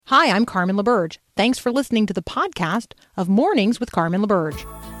Hi, I'm Carmen LaBerge. Thanks for listening to the podcast of Mornings with Carmen LaBerge.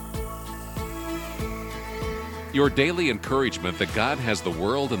 Your daily encouragement that God has the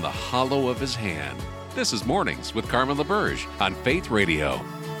world in the hollow of His hand. This is Mornings with Carmen LaBerge on Faith Radio.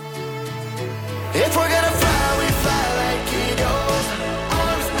 If we're gonna fly, we fly like eagles,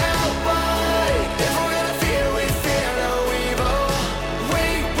 arms out wide. If we're gonna fear, we fear no evil.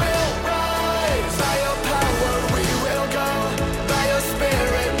 We will rise. By your power, we will go. By your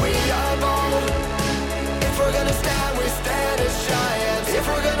spirit, we are bold. If we're gonna stand, we stand as giants. If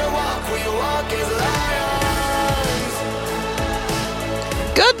we're gonna walk, we walk as lions.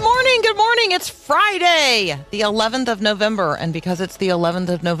 Good morning. It's Friday, the 11th of November. And because it's the 11th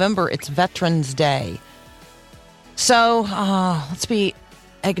of November, it's Veterans Day. So let's be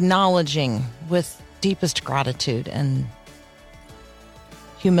acknowledging with deepest gratitude and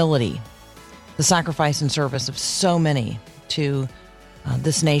humility the sacrifice and service of so many to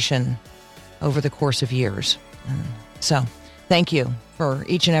this nation over the course of years. So thank you for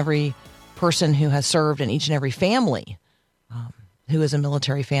each and every person who has served and each and every family who is a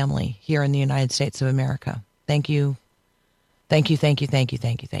military family here in the United States of America. Thank you. Thank you.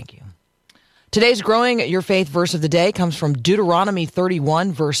 Today's Growing Your Faith verse of the day comes from Deuteronomy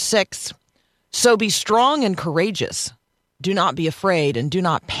 31, verse 6. So be strong and courageous. Do not be afraid and do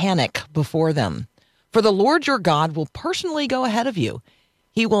not panic before them. For the Lord your God will personally go ahead of you.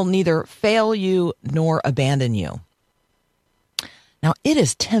 He will neither fail you nor abandon you. Now, it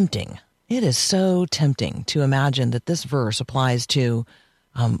is tempting. It is so tempting to imagine that this verse applies to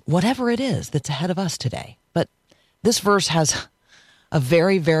whatever it is that's ahead of us today. But this verse has a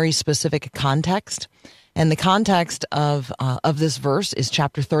very, very specific context. And the context of this verse is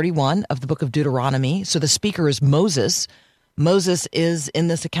chapter 31 of the book of Deuteronomy. So the speaker is Moses. Moses is, in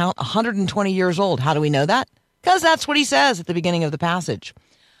this account, 120 years old. How do we know that? Because that's what he says at the beginning of the passage.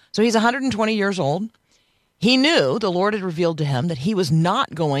 So he's 120 years old. He knew the Lord had revealed to him that he was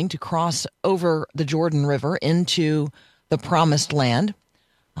not going to cross over the Jordan River into the promised land.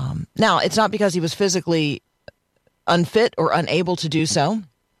 Now, it's not because he was physically unfit or unable to do so.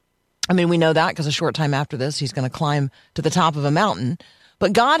 I mean, we know that because a short time after this, he's going to climb to the top of a mountain.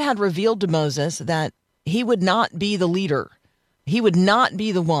 But God had revealed to Moses that he would not be the leader. He would not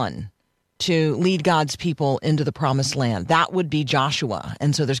be the one to lead God's people into the promised land. That would be Joshua.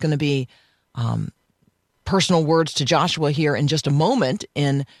 And so there's going to be personal words to Joshua here in just a moment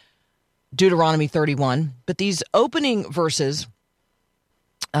in Deuteronomy 31. But these opening verses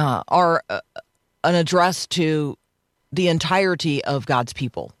are an address to the entirety of God's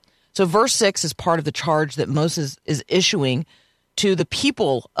people. So verse 6 is part of the charge that Moses is issuing to the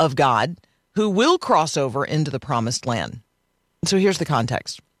people of God who will cross over into the promised land. So here's the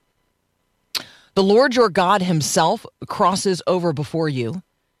context. The Lord your God himself crosses over before you.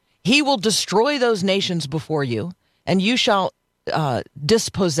 He will destroy those nations before you, and you shall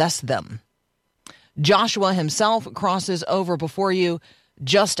dispossess them. Joshua himself crosses over before you,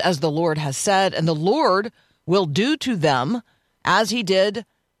 just as the Lord has said, and the Lord will do to them as he did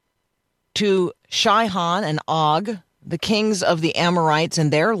to Sihon and Og, the kings of the Amorites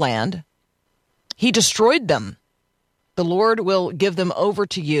in their land. He destroyed them. The Lord will give them over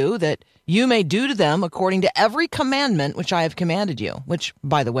to you, that you may do to them according to every commandment which I have commanded you, which,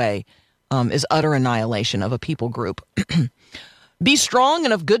 by the way, is utter annihilation of a people group. Be strong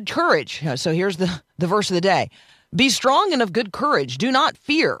and of good courage. So here's the verse of the day. Be strong and of good courage. Do not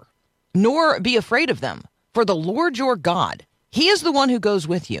fear, nor be afraid of them. For the Lord your God, he is the one who goes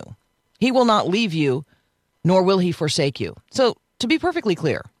with you. He will not leave you, nor will he forsake you. So to be perfectly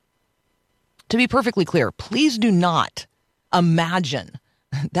clear, please do not imagine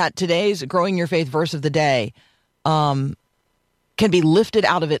that today's Growing Your Faith verse of the day can be lifted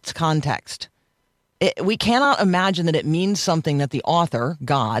out of its context. We cannot imagine that it means something that the author,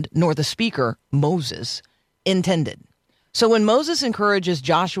 God, nor the speaker, Moses, intended. So when Moses encourages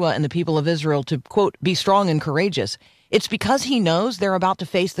Joshua and the people of Israel to, quote, be strong and courageous, it's because he knows they're about to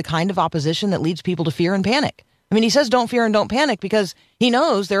face the kind of opposition that leads people to fear and panic. I mean, he says don't fear and don't panic because he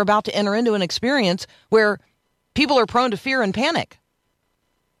knows they're about to enter into an experience where people are prone to fear and panic.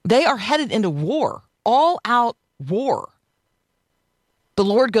 They are headed into war, all-out war. The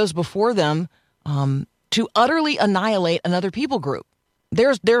Lord goes before them to utterly annihilate another people group.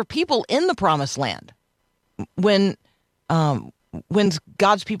 There are people in the promised land when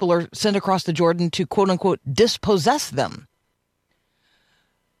God's people are sent across the Jordan to, quote-unquote, dispossess them.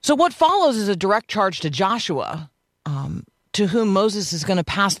 So what follows is a direct charge to Joshua, to whom Moses is going to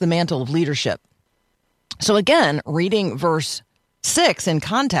pass the mantle of leadership. So again, reading verse 6 in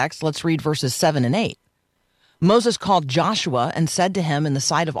context, let's read verses 7 and 8. Moses called Joshua and said to him in the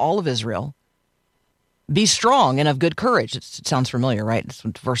sight of all of Israel, "Be strong and of good courage." It sounds familiar, right? That's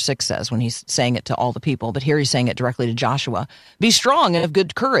what verse 6 says when he's saying it to all the people. But here he's saying it directly to Joshua. "Be strong and of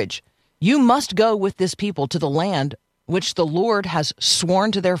good courage. You must go with this people to the land which the Lord has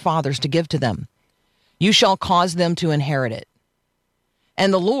sworn to their fathers to give to them. You shall cause them to inherit it.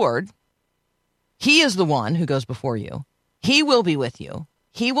 And the Lord, he is the one who goes before you. He will be with you.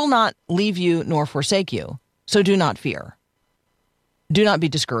 He will not leave you nor forsake you. So do not fear. Do not be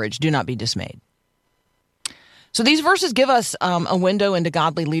discouraged. Do not be dismayed." So these verses give us a window into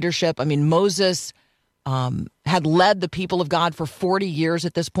godly leadership. I mean, Moses had led the people of God for 40 years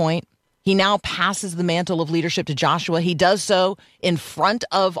at this point. He now passes the mantle of leadership to Joshua. He does so in front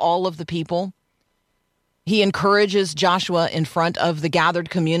of all of the people. He encourages Joshua in front of the gathered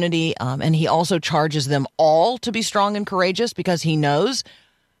community, and he also charges them all to be strong and courageous because he knows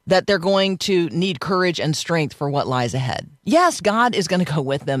that they're going to need courage and strength for what lies ahead. Yes, God is going to go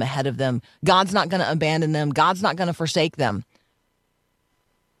with them, ahead of them. God's not going to abandon them. God's not going to forsake them.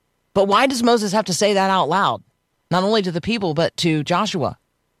 But why does Moses have to say that out loud? Not only to the people, but to Joshua.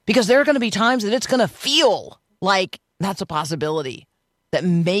 Because there are going to be times that it's going to feel like that's a possibility, that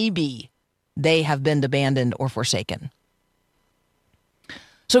maybe they have been abandoned or forsaken.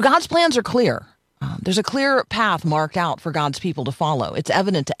 So God's plans are clear. There's a clear path marked out for God's people to follow. It's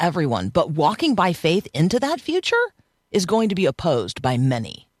evident to everyone. But walking by faith into that future is going to be opposed by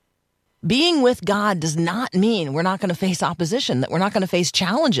many. Being with God does not mean we're not going to face opposition, that we're not going to face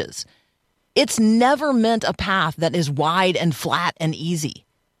challenges. It's never meant a path that is wide and flat and easy.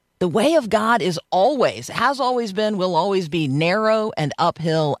 The way of God is always, has always been, will always be narrow and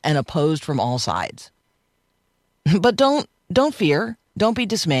uphill and opposed from all sides. But don't fear. Don't be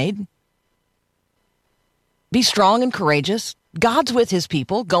dismayed. Be strong and courageous. God's with his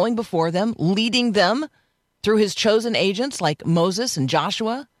people, going before them, leading them through his chosen agents like Moses and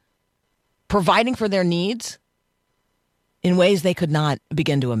Joshua, providing for their needs in ways they could not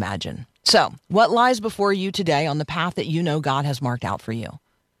begin to imagine. So, what lies before you today on the path that you know God has marked out for you?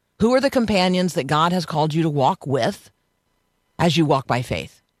 Who are the companions that God has called you to walk with as you walk by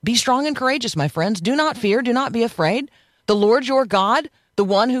faith? Be strong and courageous, my friends. Do not fear. Do not be afraid. The Lord your God, the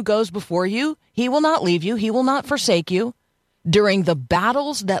one who goes before you, he will not leave you. He will not forsake you. During the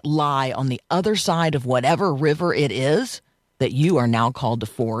battles that lie on the other side of whatever river it is that you are now called to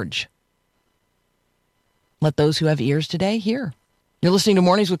forge. Let those who have ears today hear. You're listening to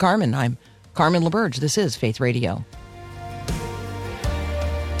Mornings with Carmen. I'm Carmen LaBerge. This is Faith Radio.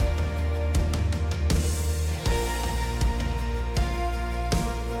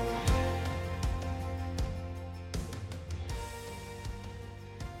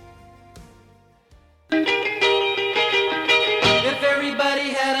 If everybody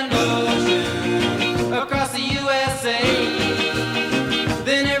had an ocean across the USA,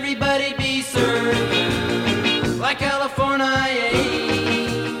 then everybody'd be served like California.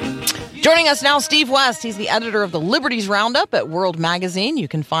 Joining us now, Steve West. He's the editor of the Liberties Roundup at World Magazine. You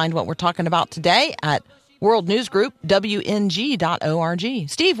can find what we're talking about today at World News Group, WNG.org.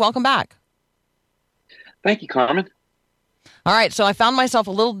 Steve, welcome back. Thank you, Carmen. All right, so I found myself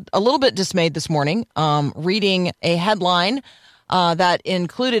a little bit dismayed this morning, reading a headline that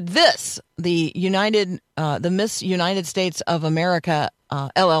included this: the Miss United States of America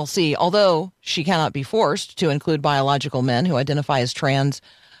LLC, although she cannot be forced to include biological men who identify as trans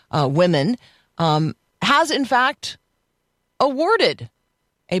women, has in fact awarded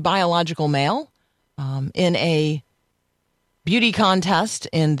a biological male in a beauty contest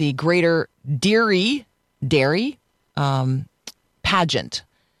in the Greater Dairy pageant.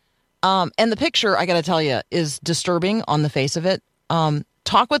 And the picture, I got to tell you, is disturbing on the face of it.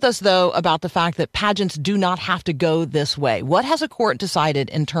 Talk with us, though, about the fact that pageants do not have to go this way. What has a court decided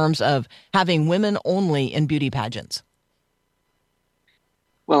in terms of having women only in beauty pageants?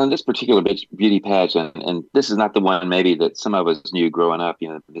 Well, in this particular beauty pageant, and this is not the one maybe that some of us knew growing up,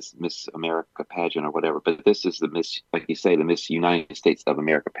 this Miss America pageant or whatever, but this is the Miss, like you say, the Miss United States of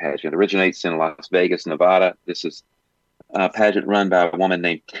America pageant. It originates in Las Vegas, Nevada. This is a pageant run by a woman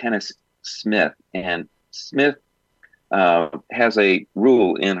named Tennis Smith. And Smith has a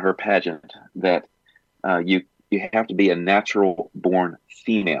rule in her pageant that you have to be a natural-born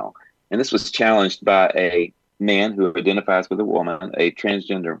female. And this was challenged by a man who identifies with a woman, a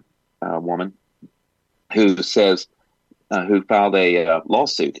transgender woman, who filed a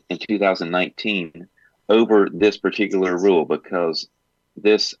lawsuit in 2019 over this particular rule because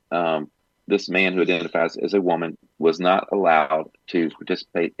this man who identifies as a woman was not allowed to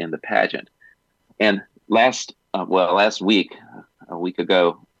participate in the pageant. And last week, a week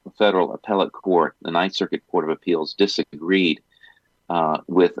ago, federal appellate court, the Ninth Circuit Court of Appeals, disagreed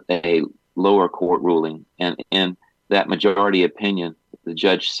with a lower court ruling. And in that majority opinion, the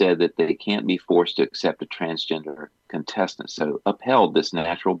judge said that they can't be forced to accept a transgender contestant. So upheld this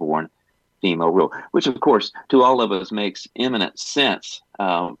natural born female rule, which of course to all of us makes eminent sense.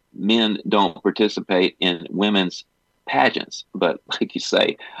 Men don't participate in women's pageants, but like you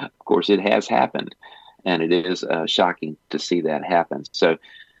say, of course it has happened, and it is shocking to see that happen. So,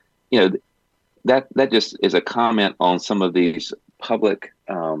 that just is a comment on some of these public,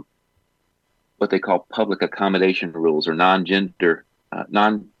 what they call public accommodation rules or non-gender,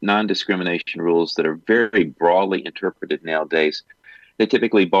 non-discrimination rules that are very broadly interpreted nowadays. They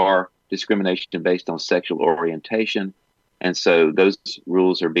typically bar discrimination based on sexual orientation. And so those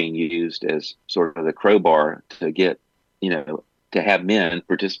rules are being used as sort of the crowbar to get, to have men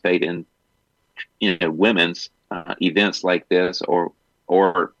participate in, women's events like this, or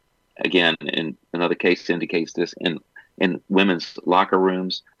again, in another case indicates this in women's locker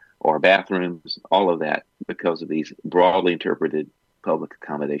rooms or bathrooms, all of that because of these broadly interpreted public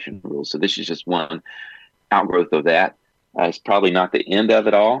accommodation rules. So this is just one outgrowth of that. It's probably not the end of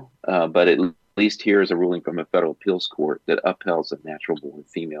it all, but at least here is a ruling from a federal appeals court that upheld a natural-born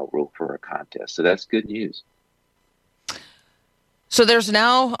female rule for a contest. So that's good news. So there's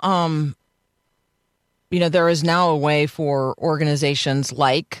now, there is now a way for organizations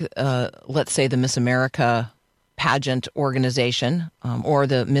like, let's say, the Miss America pageant organization, or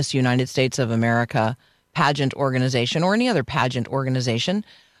the Miss United States of America pageant organization, or any other pageant organization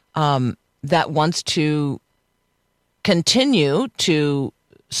that wants to continue to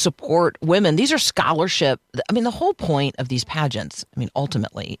support women. These are scholarship. The whole point of these pageants,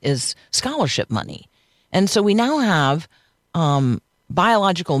 ultimately, is scholarship money. And so we now have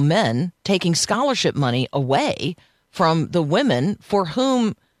biological men taking scholarship money away from the women for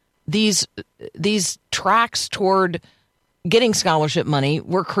whom these tracks toward getting scholarship money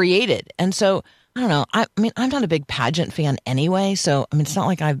were created. And so, I don't know. I'm not a big pageant fan anyway. So, it's not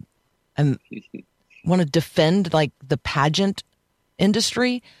like I want to defend like the pageant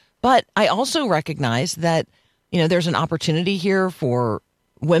industry, but I also recognize that, there's an opportunity here for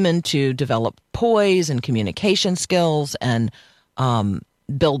women to develop poise and communication skills and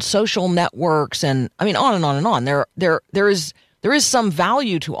build social networks, and on and on and on. There is some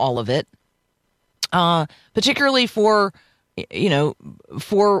value to all of it, particularly for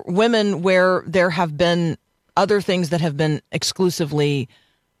women where there have been other things that have been exclusively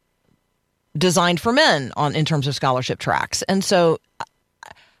designed for men in terms of scholarship tracks. And so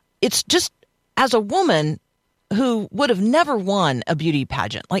it's just, as a woman who would have never won a beauty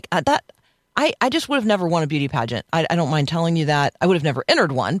pageant like that, I just would have never won a beauty pageant. I don't mind telling you that. I would have never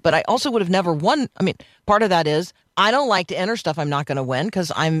entered one, but I also would have never won. Part of that is I don't like to enter stuff I'm not going to win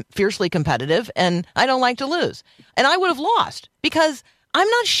because I'm fiercely competitive and I don't like to lose. And I would have lost because I'm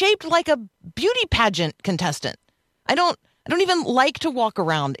not shaped like a beauty pageant contestant. I don't even like to walk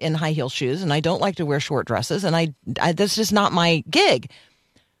around in high heel shoes, and I don't like to wear short dresses, and I that's just not my gig.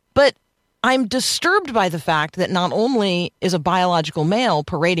 But I'm disturbed by the fact that not only is a biological male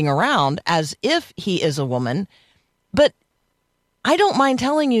parading around as if he is a woman, but I don't mind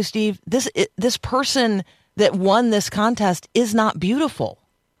telling you, Steve, this person that won this contest is not beautiful.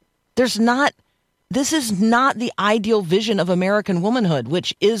 This is not the ideal vision of American womanhood,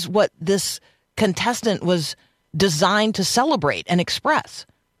 which is what this contestant was designed to celebrate and express,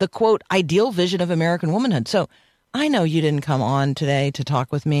 the quote, ideal vision of American womanhood. So I know you didn't come on today to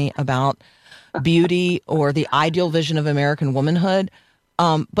talk with me about beauty or the ideal vision of American womanhood.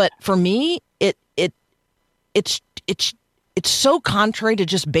 But for me, it's so contrary to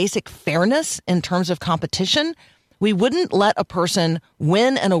just basic fairness in terms of competition. We wouldn't let a person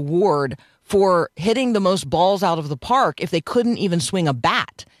win an award for hitting the most balls out of the park if they couldn't even swing a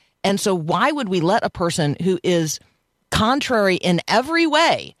bat. And so why would we let a person who is contrary in every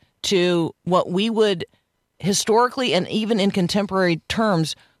way to what we would historically and even in contemporary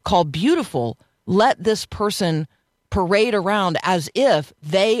terms call beautiful, let this person parade around as if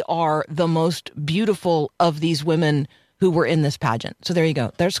they are the most beautiful of these women who were in this pageant? So there you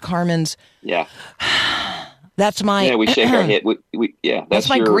go. There's Carmen's. Yeah. That's my. Yeah, we shake our head. That's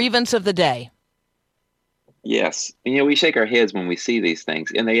my grievance of the day. Yes. We shake our heads when we see these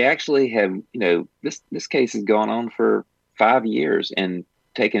things, and they actually have, this case has gone on for 5 years and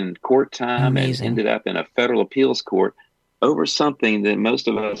taken court time. Amazing. And ended up in a federal appeals court over something that most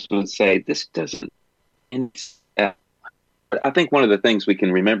of us would say this doesn't. I think one of the things we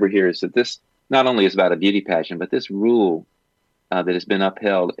can remember here is that this not only is about a beauty pageant, but this rule that has been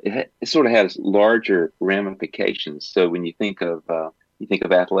upheld, it sort of has larger ramifications. So when you think of You think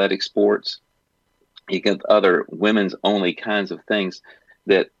of athletic sports. You think of other women's only kinds of things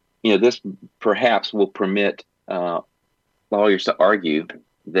that, this perhaps will permit lawyers to argue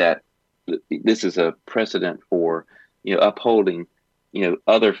that this is a precedent for, upholding,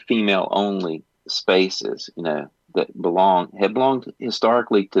 other female only spaces, that have belonged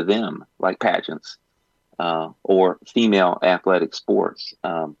historically to them, like pageants, or female athletic sports.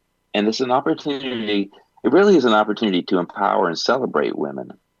 And this is an opportunity. It really is an opportunity to empower and celebrate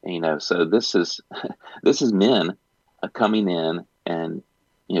women. So this is men coming in and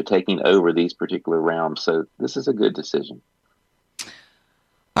taking over these particular realms. So this is a good decision.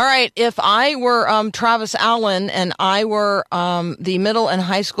 All right. If I were Travis Allen and I were the middle and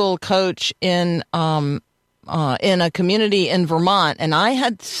high school coach in a community in Vermont, and I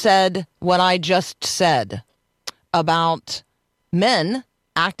had said what I just said about men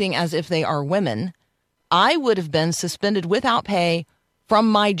acting as if they are women, I would have been suspended without pay from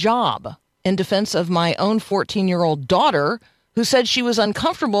my job in defense of my own 14-year-old daughter, who said she was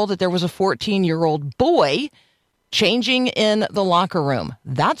uncomfortable that there was a 14-year-old boy changing in the locker room.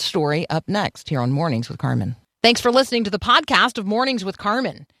 That story up next here on Mornings with Carmen. Thanks for listening to the podcast of Mornings with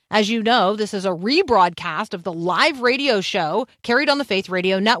Carmen. As you know, this is a rebroadcast of the live radio show carried on the Faith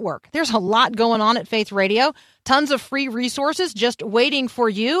Radio Network. There's a lot going on at Faith Radio. Tons of free resources just waiting for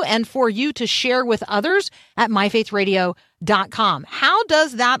you and for you to share with others at myfaithradio.com. How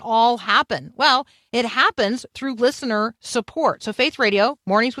does that all happen? Well, it happens through listener support. So Faith Radio,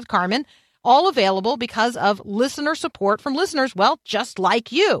 Mornings with Carmen, all available because of listener support from listeners, well, just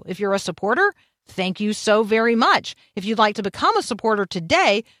like you. If you're a supporter, thank you so very much. If you'd like to become a supporter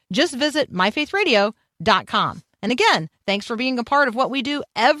today, just visit myfaithradio.com. And again, thanks for being a part of what we do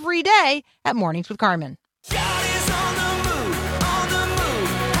every day at Mornings with Carmen. God is on the move,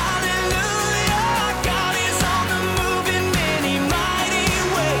 hallelujah. God is on the move in many mighty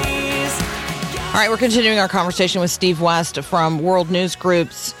ways. All right, we're continuing our conversation with Steve West from World News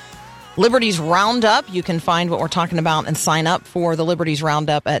Group's Liberties Roundup. You can find what we're talking about and sign up for the Liberties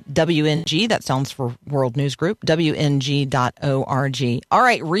Roundup at WNG. That sounds for World News Group, WNG.org. All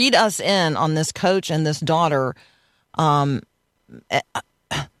right, read us in on this coach and this daughter.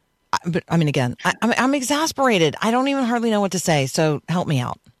 But I mean, again, I'm exasperated. I don't even hardly know what to say. So help me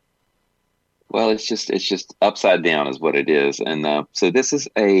out. Well, it's just upside down is what it is. And so this is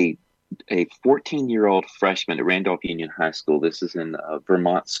a 14-year-old freshman at Randolph Union High School. This is in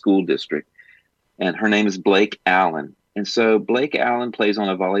Vermont School District. And her name is Blake Allen. And so Blake Allen plays on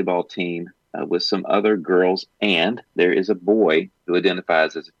a volleyball team with some other girls. And there is a boy who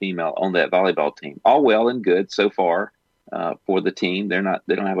identifies as a female on that volleyball team. All well and good so far. For the team, they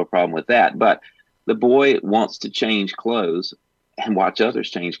don't have a problem with that. But the boy wants to change clothes and watch others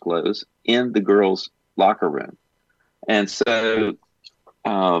change clothes in the girls' locker room. And so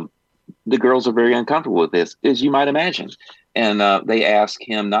the girls are very uncomfortable with this, as you might imagine. And they ask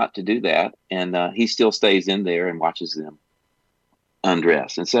him not to do that. And he still stays in there and watches them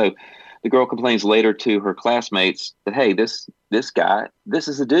undress. And so the girl complains later to her classmates that, hey, this guy, this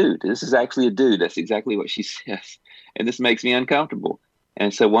is a dude. This is actually a dude. That's exactly what she says. And this makes me uncomfortable.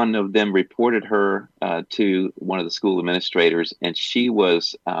 And so one of them reported her to one of the school administrators, and she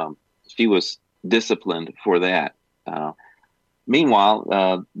was disciplined for that.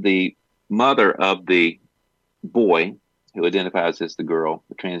 Meanwhile, the mother of the boy, who identifies as the girl,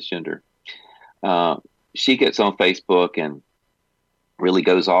 the transgender, she gets on Facebook and really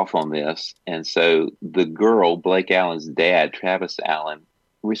goes off on this. And so the girl, Blake Allen's dad, Travis Allen,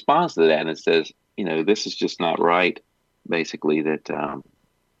 responds to that and says, this is just not right. Basically, that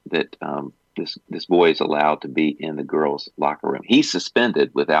this boy is allowed to be in the girls' locker room. He's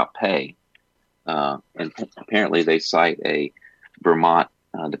suspended without pay, and apparently they cite a Vermont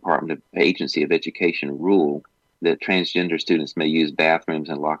Department of Agency of Education rule that transgender students may use bathrooms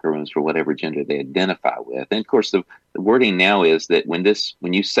and locker rooms for whatever gender they identify with. And of course, the wording now is that when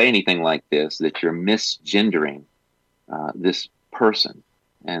you say anything like this, that you're misgendering this person.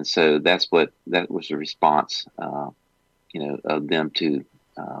 And so that was the response, of them to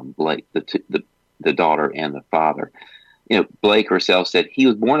Blake, the daughter and the father. Blake herself said, he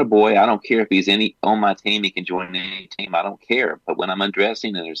was born a boy. I don't care if he's on my team. He can join any team. I don't care. But when I'm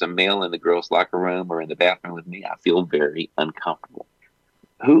undressing and there's a male in the girls' locker room or in the bathroom with me, I feel very uncomfortable.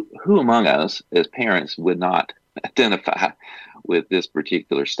 Who among us as parents would not identify with this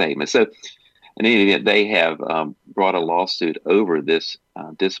particular statement? So in any event, they have brought a lawsuit over this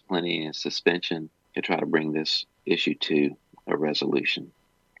disciplining and suspension to try to bring this issue to a resolution.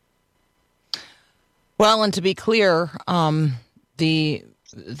 Well, and to be clear, the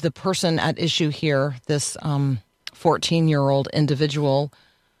person at issue here, this 14-year-old individual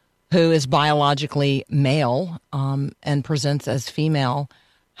who is biologically male and presents as female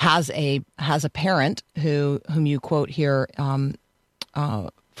has a parent whom you quote here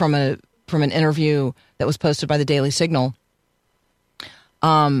from an interview that was posted by the Daily Signal.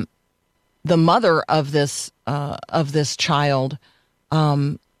 The mother of this child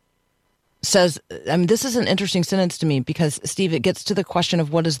says, I mean, this is an interesting sentence to me because, Steve, it gets to the question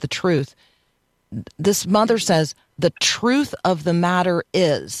of what is the truth. This mother says, the truth of the matter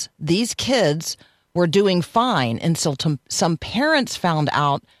is these kids were doing fine until some parents found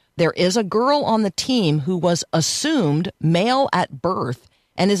out there is a girl on the team who was assumed male at birth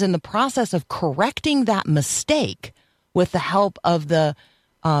and is in the process of correcting that mistake with the help of the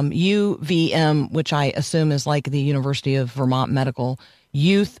UVM, which I assume is like the University of Vermont Medical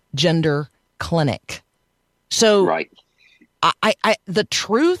Youth Gender Clinic. So Right. I the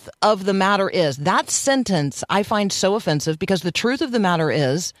truth of the matter is, that sentence I find so offensive because the truth of the matter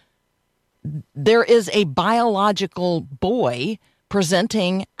is there is a biological boy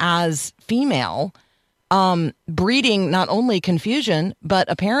presenting as female, breeding not only confusion, but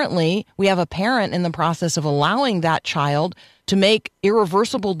apparently we have a parent in the process of allowing that child to make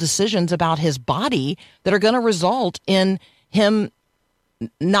irreversible decisions about his body that are going to result in him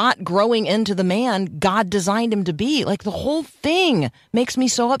not growing into the man God designed him to be. Like, the whole thing makes me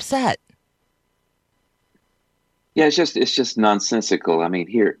so upset. Yeah, it's just nonsensical. I mean,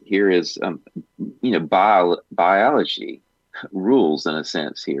 here is biology rules in a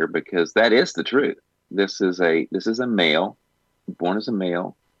sense here, because that is the truth. This is a male, born as a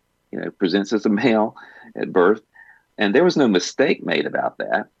male, presents as a male at birth, and there was no mistake made about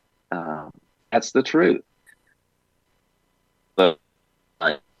that. That's the truth. But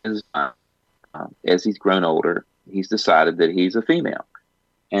as he's grown older, he's decided that he's a female.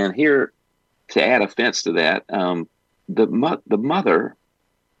 And here, to add offense to that, the mother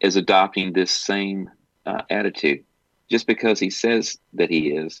is adopting this same attitude. Just because he says that he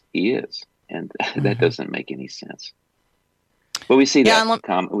is, and that doesn't make any sense. But we see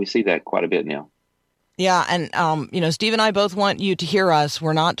we see that quite a bit now. Yeah, and Steve and I both want you to hear us.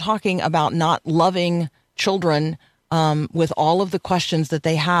 We're not talking about not loving children with all of the questions that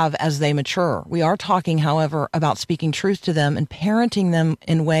they have as they mature. We are talking, however, about speaking truth to them and parenting them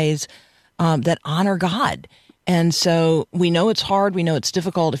in ways that honor God. And so we know it's hard. We know it's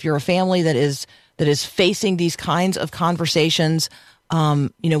difficult. If you're a family that is facing these kinds of conversations,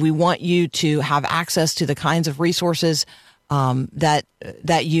 we want you to have access to the kinds of resources that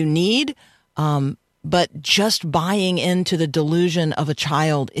you need. But just buying into the delusion of a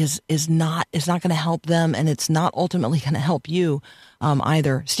child is not going to help them, and it's not ultimately going to help you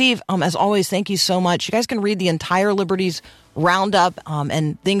either. Steve, as always, thank you so much. You guys can read the entire Liberties Roundup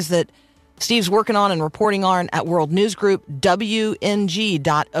and things that Steve's working on and reporting on at World News Group, WNG.org.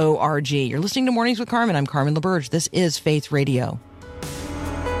 You're listening to Mornings with Carmen. I'm Carmen LaBerge. This is Faith Radio.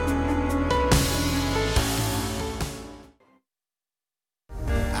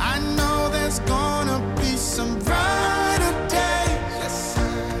 I know there's gonna be some brighter days.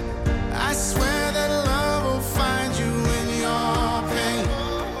 I swear that love will find you in your pain.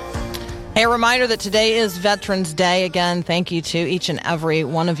 Hey, a reminder that today is Veterans Day. Again, thank you to each and every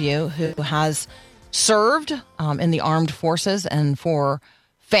one of you who has served in the armed forces, and for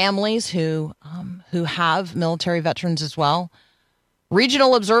families who have military veterans as well.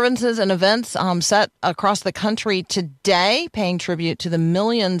 Regional observances and events set across the country today, paying tribute to the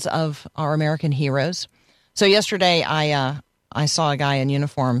millions of our American heroes. So yesterday, I saw a guy in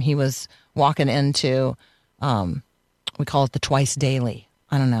uniform. He was walking into, we call it the Twice Daily.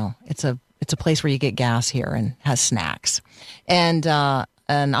 I don't know. It's a place where you get gas here and has snacks. And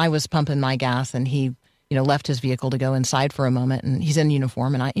I was pumping my gas, and he, left his vehicle to go inside for a moment, and he's in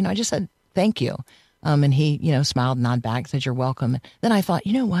uniform, and I just said, thank you. And he, smiled and nodded back, said, you're welcome. And then I thought,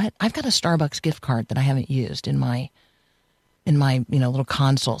 you know what? I've got a Starbucks gift card that I haven't used in my little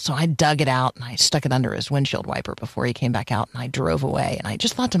console. So I dug it out and I stuck it under his windshield wiper before he came back out, and I drove away. And I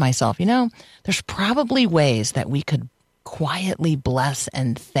just thought to myself, there's probably ways that we could quietly bless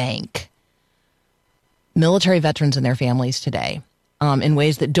and thank military veterans and their families today in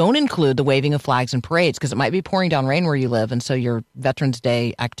ways that don't include the waving of flags and parades, because it might be pouring down rain where you live, and so your Veterans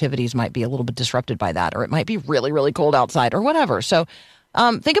Day activities might be a little bit disrupted by that, or it might be really, really cold outside or whatever. So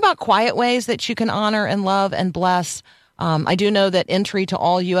think about quiet ways that you can honor and love and bless. I do know that entry to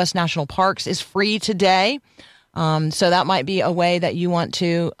all U.S. national parks is free today, so that might be a way that you want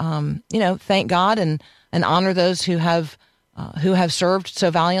to, thank God and honor those who have served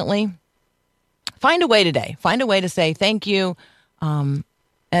so valiantly. Find a way today. Find a way to say thank you. And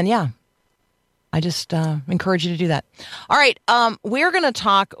yeah, I just encourage you to do that. All right. We're going to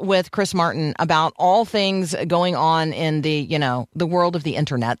talk with Chris Martin about all things going on in the world of the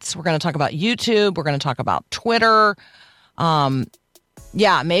internets. We're going to talk about YouTube. We're going to talk about Twitter.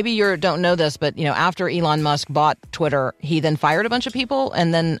 Maybe you don't know this, but after Elon Musk bought Twitter, he then fired a bunch of people,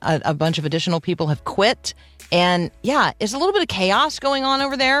 and then a bunch of additional people have quit. And it's a little bit of chaos going on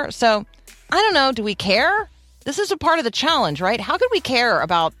over there. So I don't know. Do we care? This is a part of the challenge, right? How could we care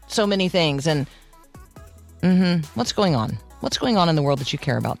about so many things? And what's going on? What's going on in the world that you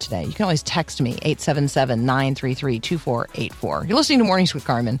care about today? You can always text me, 877-933-2484. You're listening to Mornings with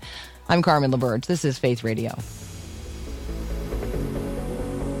Carmen. I'm Carmen LaBerge. This is Faith Radio.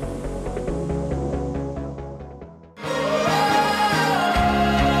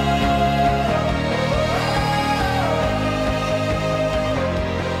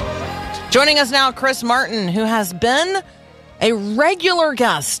 Joining us now, Chris Martin, who has been a regular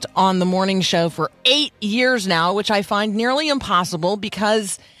guest on the morning show for 8 years now, which I find nearly impossible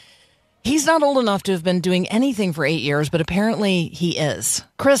because he's not old enough to have been doing anything for 8 years, but apparently he is.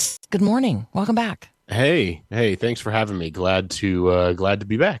 Chris, good morning. Welcome back. Hey, thanks for having me. Glad to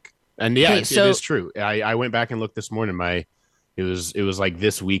be back. And it is true. I went back and looked this morning. It was like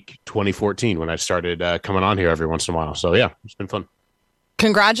this week, 2014, when I started coming on here every once in a while. So it's been fun.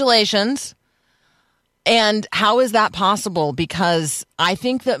 Congratulations. And how is that possible? Because I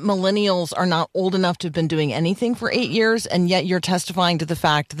think that millennials are not old enough to have been doing anything for 8 years, and yet you're testifying to the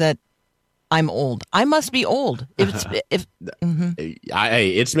fact that I'm old. I must be old. It's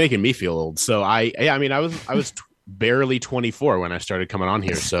making me feel old. So I was barely 24 when I started coming on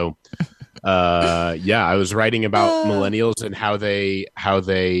here. So I was writing about millennials and how they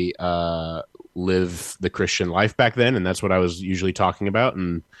live the Christian life back then, and that's what I was usually talking about.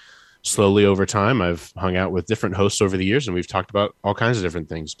 And slowly over time, I've hung out with different hosts over the years, and we've talked about all kinds of different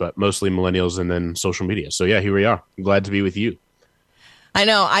things, but mostly millennials and then social media. So here we are. I'm glad to be with you. I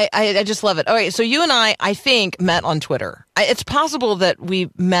know. I just love it. All right. So you and I think, met on Twitter. It's possible that we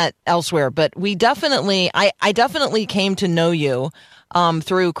met elsewhere, but I definitely came to know you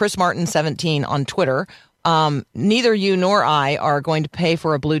through Chris Martin 17 on Twitter. Neither you nor I are going to pay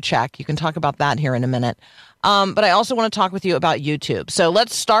for a blue check. You can talk about that here in a minute. But I also want to talk with you about YouTube. So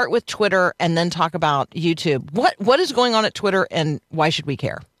let's start with Twitter and then talk about YouTube. What is going on at Twitter, and why should we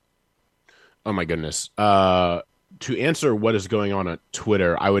care? Oh, my goodness. To answer what is going on at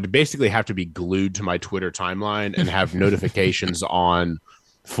Twitter, I would basically have to be glued to my Twitter timeline and have notifications on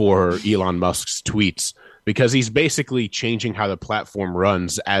for Elon Musk's tweets, because he's basically changing how the platform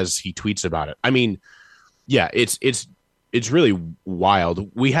runs as he tweets about it. I mean, it's really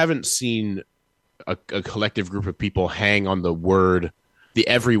wild. We haven't seen a collective group of people hang on the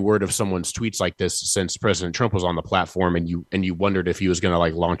every word of someone's tweets like this since President Trump was on the platform, and you wondered if he was going to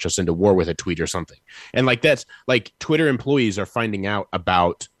launch us into war with a tweet or something. And that's Twitter employees are finding out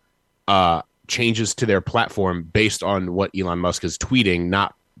about changes to their platform based on what Elon Musk is tweeting.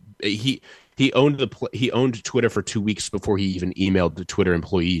 Not he owned Twitter for 2 weeks before he even emailed the Twitter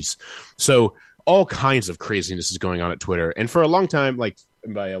employees. So all kinds of craziness is going on at Twitter, and for a long time,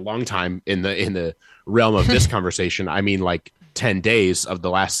 by a long time in the realm of this conversation, I mean 10 days of the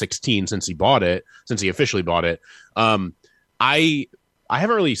last 16 since he officially bought it. I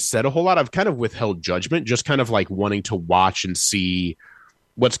haven't really said a whole lot. I've kind of withheld judgment, just kind of wanting to watch and see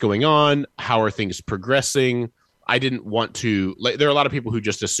what's going on. How are things progressing? I didn't want to, there are a lot of people who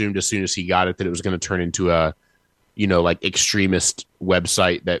just assumed as soon as he got it that it was going to turn into a, extremist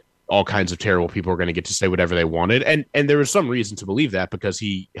website that all kinds of terrible people are going to get to say whatever they wanted. And there was some reason to believe that, because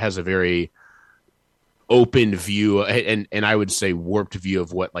he has a very open view and I would say warped view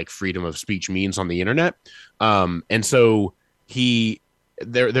of what freedom of speech means on the internet. And so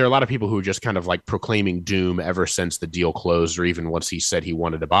there are a lot of people who are just kind of proclaiming doom ever since the deal closed, or even once he said he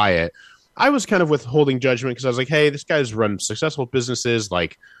wanted to buy it. I was kind of withholding judgment because I was like, hey, this guy's run successful businesses.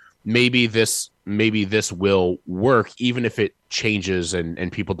 Maybe this will work, even if it changes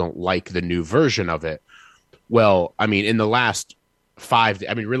and people don't like the new version of it. Well, I mean, in the last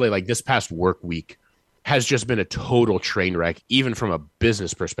this past work week has just been a total train wreck, even from a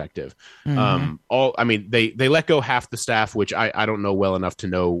business perspective. Mm-hmm. They let go half the staff, which I don't know well enough to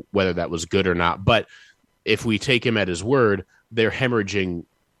know whether that was good or not. But if we take him at his word, they're hemorrhaging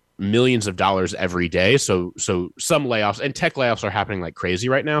millions of dollars every day. So some layoffs, and tech layoffs are happening like crazy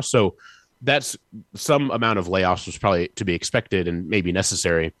right now. So that's some amount of layoffs was probably to be expected and maybe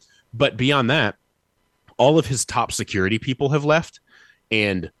necessary. But beyond that, all of his top security people have left,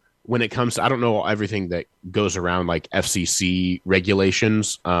 and when it comes to, I don't know everything that goes around like FCC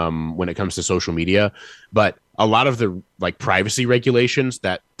regulations when it comes to social media, but a lot of the like privacy regulations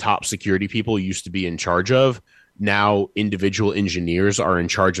that top security people used to be in charge of, now individual engineers are in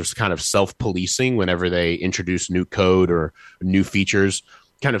charge of kind of self-policing whenever they introduce new code or new features,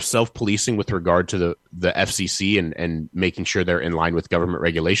 kind of self-policing with regard to the FCC and making sure they're in line with government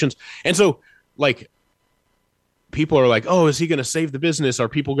regulations. And so like people are like, oh, is he going to save the business? Are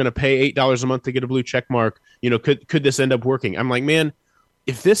people going to pay $8 a month to get a blue check mark? You know, could this end up working? I'm like, man,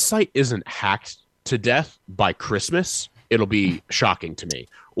 if this site isn't hacked to death by Christmas, it'll be shocking to me.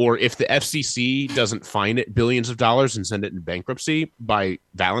 Or if the FCC doesn't fine it billions of dollars and send it in bankruptcy by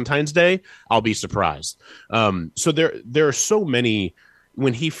Valentine's Day, I'll be surprised. So there are so many.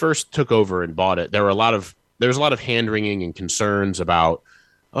 When he first took over and bought it, there was a lot of hand wringing and concerns about,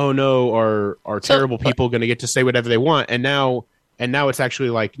 oh no, are terrible people going to get to say whatever they want? And now it's actually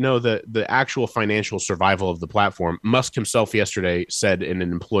like, no, the actual financial survival of the platform. Musk himself yesterday said in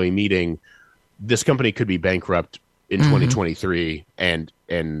an employee meeting, this company could be bankrupt in 2023, and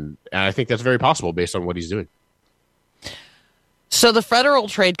I think that's very possible based on what he's doing. So the Federal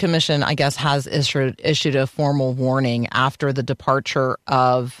Trade Commission, I guess, has issued a formal warning after the departure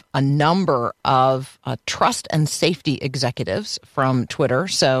of a number of trust and safety executives from Twitter.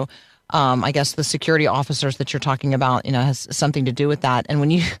 So I guess the security officers that you're talking about, you know, has something to do with that. And when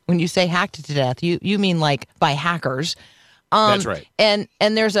you say hacked to death, you mean like by hackers. That's right. And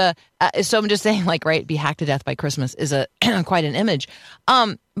there's so I'm just saying, like, right, be hacked to death by Christmas is a quite an image.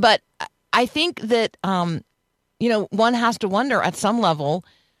 But I think that you know, one has to wonder at some level,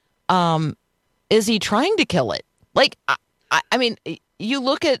 is he trying to kill it? Like, I mean, you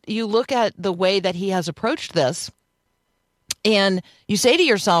look at the way that he has approached this, and you say to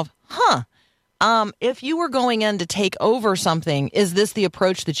yourself, if you were going in to take over something, is this the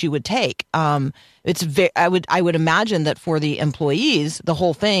approach that you would take? I would imagine that for the employees, the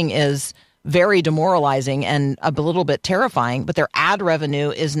whole thing is very demoralizing and a little bit terrifying, but their ad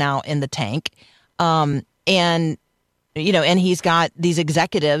revenue is now in the tank. And, you know, and he's got these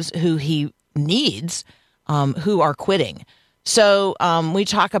executives who he needs, who are quitting. So we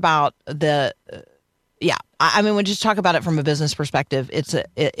talk about I mean, we just talk about it from a business perspective.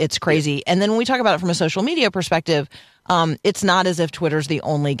 It's crazy. And then when we talk about it from a social media perspective, it's not as if Twitter's the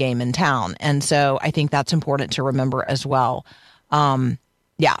only game in town. And so I think that's important to remember as well.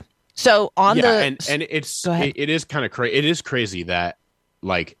 So it is kind of crazy. It is crazy that,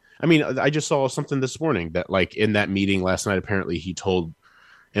 like, I mean, I just saw something this morning that, like, in that meeting last night, apparently he told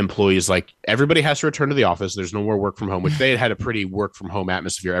employees, like, everybody has to return to the office. There's no more work from home, which they had a pretty work from home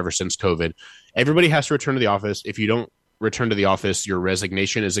atmosphere ever since COVID. Everybody has to return to the office. If you don't return to the office, your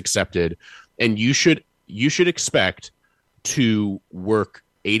resignation is accepted. And you should expect to work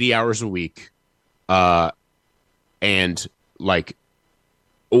 80 hours a week, and like,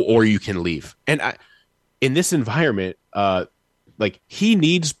 or you can leave. And in this environment, like, he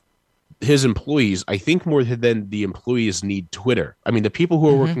needs his employees, I think, more than the employees need Twitter. I mean, the people who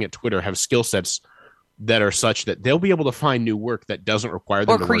are working at Twitter have skill sets that are such that they'll be able to find new work that doesn't require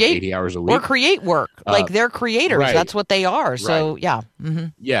them to work 80 hours a week. Or create work. Like, they're creators. Right. That's what they are. So, yeah. Mm-hmm.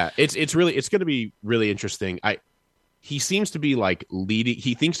 Yeah, it's going to be really interesting. He seems to be, like, leading.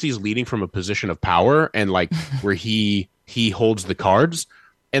 He thinks he's leading from a position of power and, like, where he holds the cards.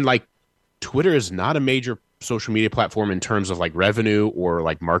 And, like, Twitter is not a major social media platform in terms of, like, revenue or,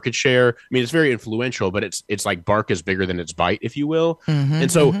 like, market share. I mean, it's very influential, but it's like bark is bigger than its bite, if you will.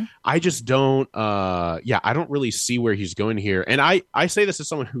 And so I just don't I don't really see where he's going here. And I say this as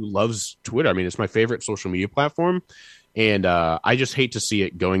someone who loves Twitter. I mean, it's my favorite social media platform, and I just hate to see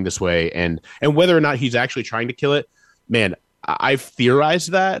it going this way. And whether or not he's actually trying to kill it, man, I've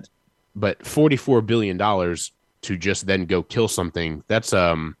theorized that, but $44 billion to just then go kill something, that's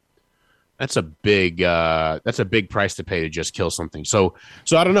a big price to pay to just kill something. So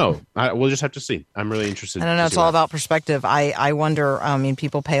I don't know. We'll just have to see. I'm really interested. I don't know. It's all about perspective. I wonder. I mean,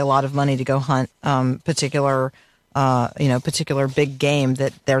 people pay a lot of money to go hunt particular big game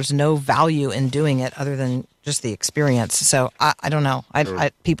that there's no value in doing it other than just the experience. So I don't know.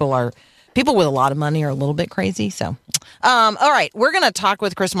 People with a lot of money are a little bit crazy. So, all right, we're going to talk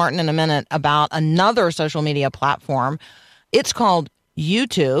with Chris Martin in a minute about another social media platform. It's called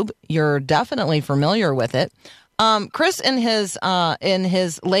YouTube. You're definitely familiar with it. Chris, in his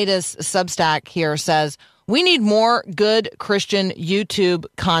latest Substack here, says, we need more good Christian YouTube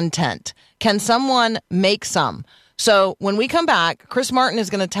content. Can someone make some? So when we come back, Chris Martin is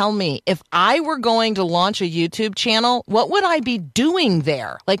going to tell me, if I were going to launch a YouTube channel, what would I be doing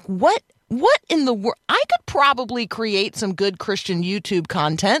there? Like, what what in the world? I could probably create some good Christian YouTube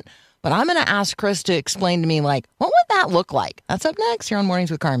content, but I'm going to ask Chris to explain to me, like, what would that look like? That's up next here on Mornings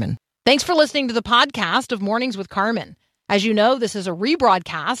with Carmen. Thanks for listening to the podcast of Mornings with Carmen. As you know, this is a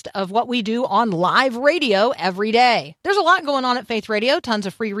rebroadcast of what we do on live radio every day. There's a lot going on at Faith Radio, tons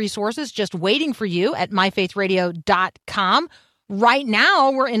of free resources just waiting for you at myfaithradio.com. Right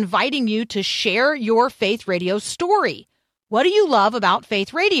now, we're inviting you to share your Faith Radio story. What do you love about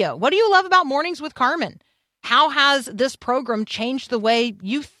Faith Radio? What do you love about Mornings with Carmen? How has this program changed the way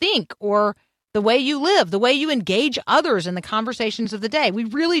you think or the way you live, the way you engage others in the conversations of the day? We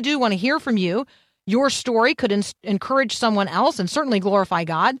really do want to hear from you. Your story could encourage someone else and certainly glorify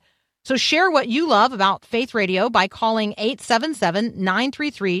God. So share what you love about Faith Radio by calling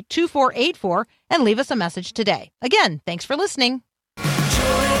 877-933-2484 and leave us a message today. Again, thanks for listening.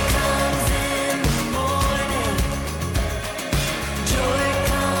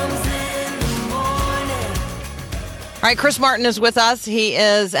 All right, Chris Martin is with us. He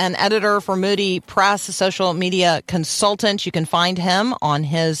is an editor for Moody Press, a social media consultant. You can find him on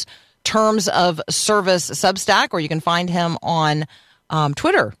his Terms of Service Substack, or you can find him on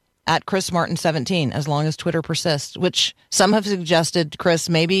Twitter at Chris Martin 17, as long as Twitter persists, which some have suggested, Chris,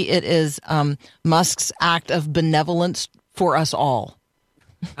 maybe it is Musk's act of benevolence for us all.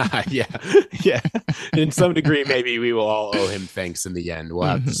 Yeah. In some degree, maybe we will all owe him thanks in the end. We'll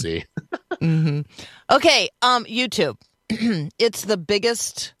have to see. Okay, YouTube. It's the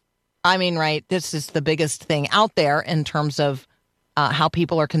biggest, this is the biggest thing out there in terms of how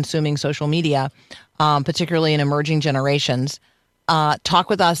people are consuming social media, particularly in emerging generations. Talk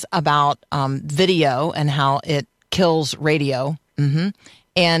with us about video and how it kills radio.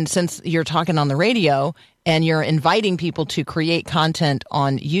 And since you're talking on the radio and you're inviting people to create content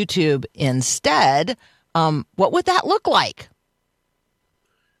on YouTube instead, what would that look like?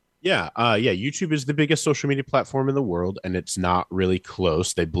 Yeah. YouTube is the biggest social media platform in the world, and it's not really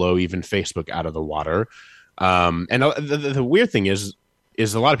close. They blow even Facebook out of the water. And the weird thing is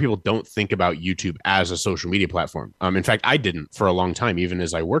a lot of people don't think about YouTube as a social media platform. In fact, I didn't for a long time. Even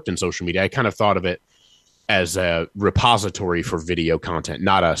as I worked in social media, I kind of thought of it as a repository for video content,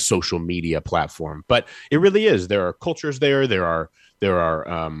 not a social media platform. But it really is. There are cultures there. There are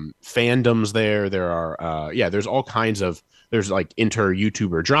fandoms there. There are there's all kinds of, there's like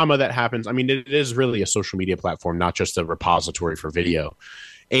inter-YouTuber drama that happens. I mean, it is really a social media platform, not just a repository for video.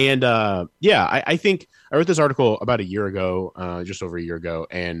 And I think I wrote this article about a year ago, just over a year ago,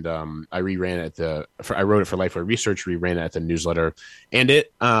 and I reran it I wrote it for Lifeway Research, reran it at the newsletter, and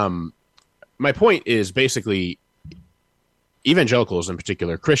it. My point is basically evangelicals in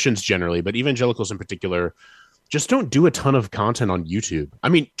particular, Christians generally, but evangelicals in particular, just don't do a ton of content on YouTube. I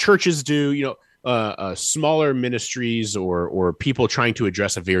mean, churches do, smaller ministries or people trying to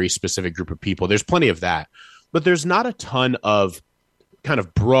address a very specific group of people. There's plenty of that, but there's not a ton of kind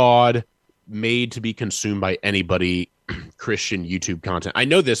of broad, made to be consumed by anybody Christian YouTube content. I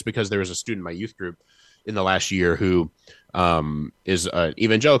know this because there was a student in my youth group in the last year who is an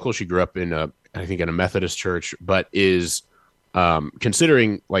evangelical. She grew up in a Methodist church, but is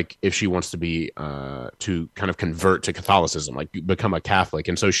considering like if she wants to be to kind of convert to Catholicism, like become a Catholic.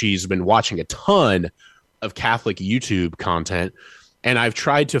 And so she's been watching a ton of Catholic YouTube content. And I've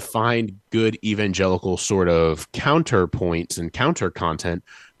tried to find good evangelical sort of counterpoints and counter content,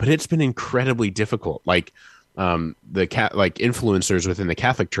 but it's been incredibly difficult. Like influencers within the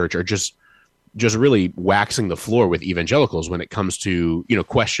Catholic Church are just really waxing the floor with evangelicals when it comes to,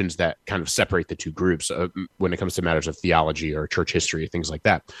 questions that kind of separate the two groups when it comes to matters of theology or church history, things like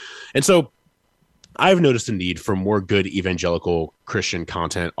that. And so I've noticed a need for more good evangelical Christian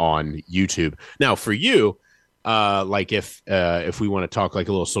content on YouTube. Now, for you, if we want to talk like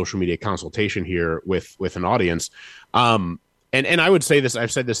a little social media consultation here with an audience, and I would say this,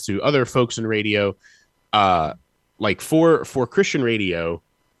 I've said this to other folks in radio, for Christian radio,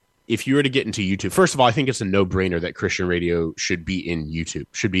 if you were to get into YouTube, first of all, I think it's a no-brainer that Christian radio should be in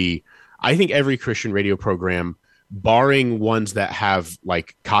YouTube. I think every Christian radio program, barring ones that have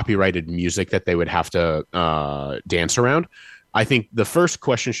like copyrighted music that they would have to dance around, I think the first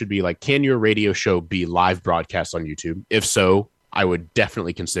question should be like, can your radio show be live broadcast on YouTube? If so, I would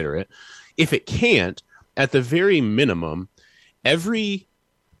definitely consider it. If it can't, at the very minimum, every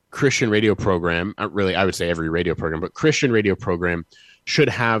Christian radio program, I would say every radio program, but Christian radio program should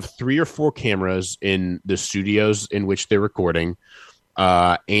have 3 or 4 cameras in the studios in which they're recording,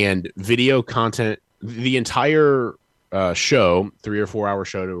 and video content. The entire show, 3 or 4 hour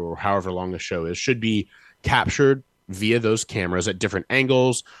show, or however long the show is, should be captured via those cameras at different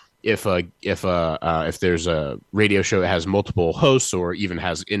angles, if there's a radio show that has multiple hosts or even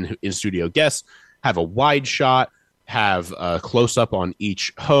has in studio guests, have a wide shot, have a close up on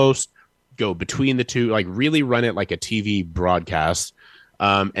each host, go between the two, like really run it like a TV broadcast,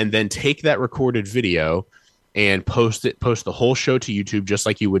 and then take that recorded video and post the whole show to YouTube, just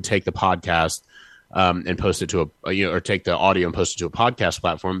like you would take the podcast and post it to or take the audio and post it to a podcast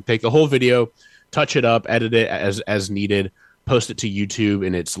platform. Take the whole video, touch it up, edit it as needed, post it to YouTube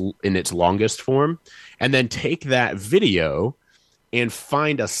in its longest form, and then take that video and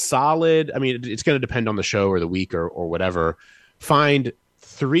find a solid, I mean, it's going to depend on the show or the week or whatever. Find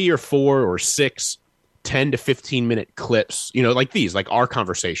 3 or 4 or 6 10 to 15 minute clips, like these, like our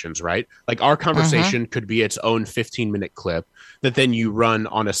conversations, right? Like our conversation could be its own 15-minute clip that then you run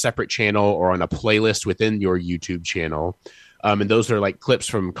on a separate channel or on a playlist within your YouTube channel. And those are like clips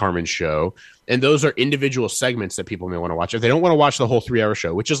from Carmen's show. And those are individual segments that people may want to watch. If they don't want to watch the whole 3-hour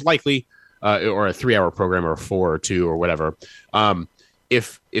show, which is likely, or a 3-hour program or a 4 or 2 or whatever.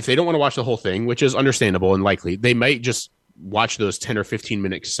 If they don't want to watch the whole thing, which is understandable and likely, they might just watch those 10 or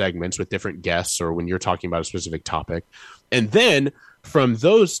 15-minute segments with different guests or when you're talking about a specific topic. And then from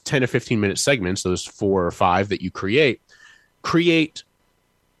those 10 or 15-minute segments, those 4 or 5 that you create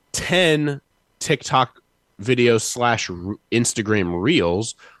 10 TikTok videos / Instagram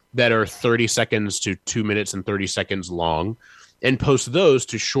reels that are 30 seconds to 2 minutes and 30 seconds long, and post those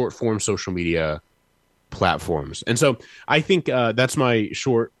to short form social media platforms. And so I think that's my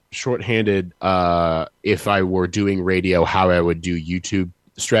shorthanded, if I were doing radio, how I would do YouTube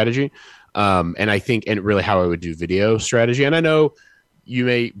strategy. And I think, and really how I would do video strategy. And I know you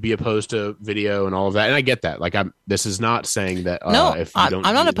may be opposed to video and all of that. And I get that. Like this is not saying that, no, if you don't,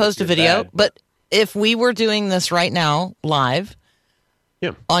 I'm not opposed to video, bad, but if we were doing this right now live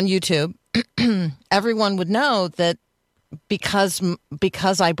on YouTube, everyone would know that because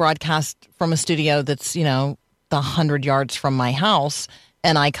I broadcast from a studio that's, the 100 yards from my house,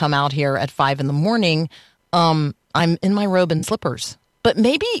 and I come out here at 5 a.m, I'm in my robe and slippers. But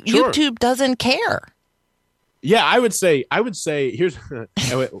maybe YouTube doesn't care. Yeah, I would say here's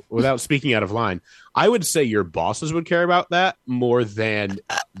without speaking out of line, I would say your bosses would care about that more than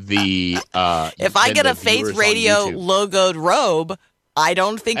the if I get a Faith Radio logoed robe, I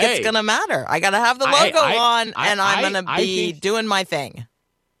don't think it's going to matter. I got to have the logo on, and I'm going to be doing my thing.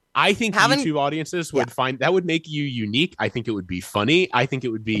 I think YouTube audiences would find that would make you unique. I think it would be funny. I think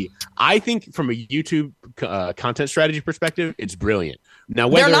from a YouTube content strategy perspective, it's brilliant. Now,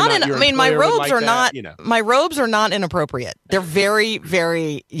 whether they're not, my robes like are that, not, my robes are not inappropriate. They're very,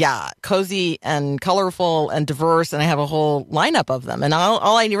 very, cozy and colorful and diverse. And I have a whole lineup of them. And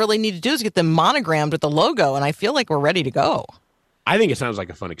all I really need to do is get them monogrammed with the logo. And I feel like we're ready to go. I think it sounds like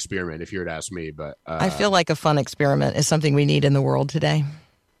a fun experiment if you were to ask me, but I feel like a fun experiment is something we need in the world today.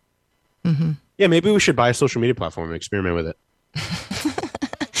 Mm-hmm. Yeah, maybe we should buy a social media platform and experiment with it.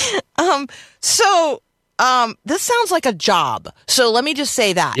 This sounds like a job. So let me just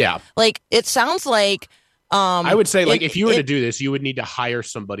say that. Yeah. Like, it sounds like I would say, if you were to do this, you would need to hire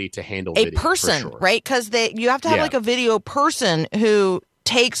somebody to handle a video, person, for sure. right? Because you have to have like a video person who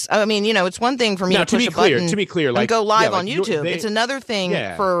takes. I mean, it's one thing for me to push a button. To be clear, and go live on YouTube. It's another thing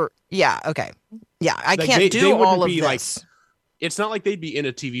for okay. Yeah, I can't do all of this. It's not like they'd be in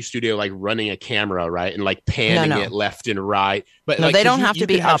a TV studio, like running a camera, right? And like panning it left and right. But they don't have to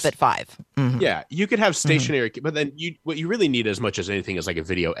be up at 5. Mm-hmm. Yeah. You could have stationary, but then what you really need as much as anything is like a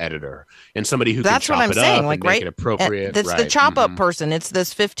video editor and somebody who can chop it up and make it appropriate. That's the chop up person. It's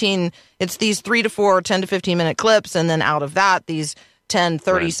these 3 to 4, 10 to 15 minute clips. And then out of that, these 10,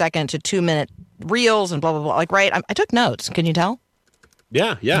 30 second to 2 minute reels and blah, blah, blah. Like, right. I took notes. Can you tell?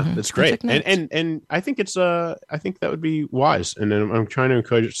 Yeah, that's great, and I think I think that would be wise, and then I'm trying to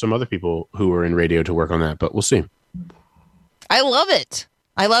encourage some other people who are in radio to work on that, but we'll see. I love it.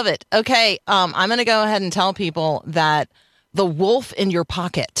 Okay, I'm going to go ahead and tell people that the wolf in your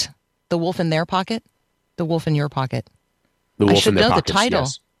pocket, the wolf in their pocket, the wolf in your pocket. The wolf I should in their know pockets, the title.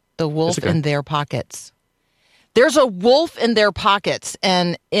 yes. The wolf in their pockets. There's a wolf in their pockets,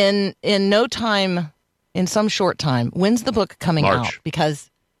 and in no time. In some short time. When's the book coming out?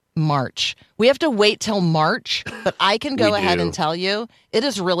 Because March. We have to wait till March, but I can go ahead and tell you it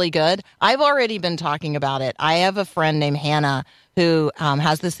is really good. I've already been talking about it. I have a friend named Hannah who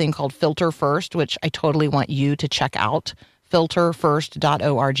has this thing called Filter First, which I totally want you to check out,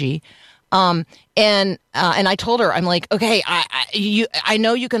 filterfirst.org. And I told her, I'm like, okay, I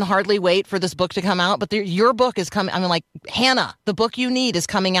know you can hardly wait for this book to come out, but your book is coming. I'm like, Hannah, the book you need is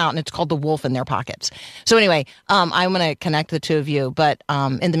coming out, and it's called The Wolf in Their Pockets. So anyway, I'm going to connect the two of you, but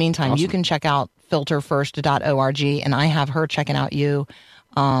in the meantime, you can check out filterfirst.org, and I have her checking out you.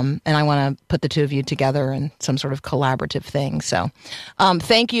 And I want to put the two of you together in some sort of collaborative thing. So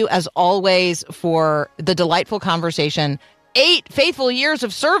thank you, as always, for the delightful conversation. 8 faithful years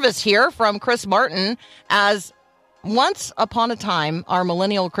of service here from Chris Martin as once upon a time our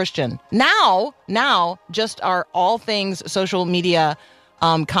millennial Christian. Now just our all things social media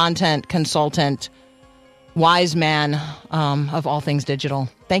content consultant, wise man of all things digital.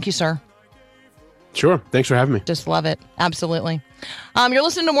 Thank you, sir. Sure. Thanks for having me. Just love it. Absolutely. You're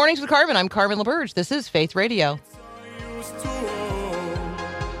listening to Mornings with Carmen. I'm Carmen LaBerge. This is Faith Radio.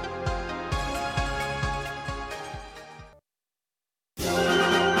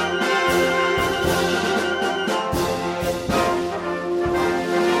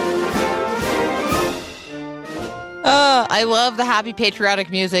 I love the happy patriotic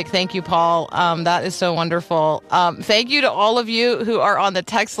music. Thank you, Paul. That is so wonderful. Thank you to all of you who are on the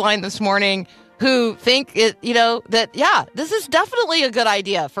text line this morning who think this is definitely a good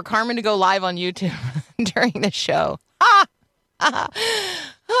idea for Carmen to go live on YouTube during the show. All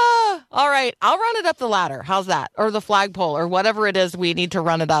right. I'll run it up the ladder. How's that? Or the flagpole or whatever it is we need to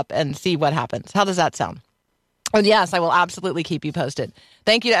run it up and see what happens. How does that sound? And yes, I will absolutely keep you posted.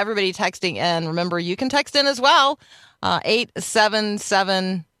 Thank you to everybody texting in. Remember, you can text in as well.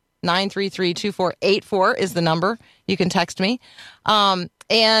 877-933-2484 is the number. You can text me.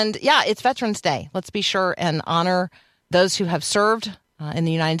 And yeah, it's Veterans Day. Let's be sure and honor those who have served in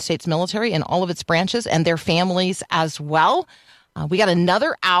the United States military in all of its branches and their families as well. We got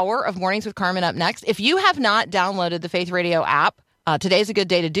another hour of Mornings with Carmen up next. If you have not downloaded the Faith Radio app, today's a good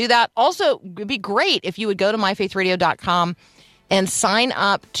day to do that. Also, it'd be great if you would go to myfaithradio.com and sign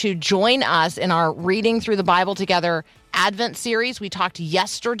up to join us in our Reading Through the Bible Together Advent series. We talked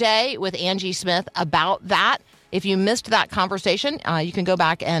yesterday with Angie Smith about that. If you missed that conversation, you can go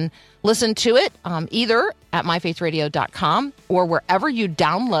back and listen to it either at myfaithradio.com or wherever you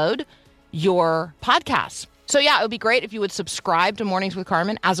download your podcasts. So yeah, it would be great if you would subscribe to Mornings with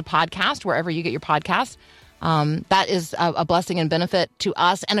Carmen as a podcast, wherever you get your podcasts. That is a blessing and benefit to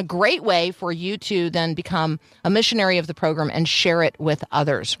us and a great way for you to then become a missionary of the program and share it with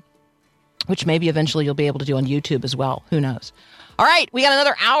others, which maybe eventually you'll be able to do on YouTube as well. Who knows? All right, we got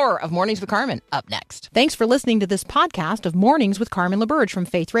another hour of Mornings with Carmen up next. Thanks for listening to this podcast of Mornings with Carmen LaBerge from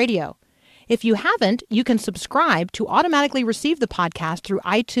Faith Radio. If you haven't, you can subscribe to automatically receive the podcast through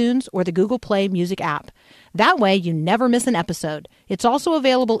iTunes or the Google Play Music app. That way, you never miss an episode. It's also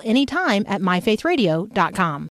available anytime at myfaithradio.com.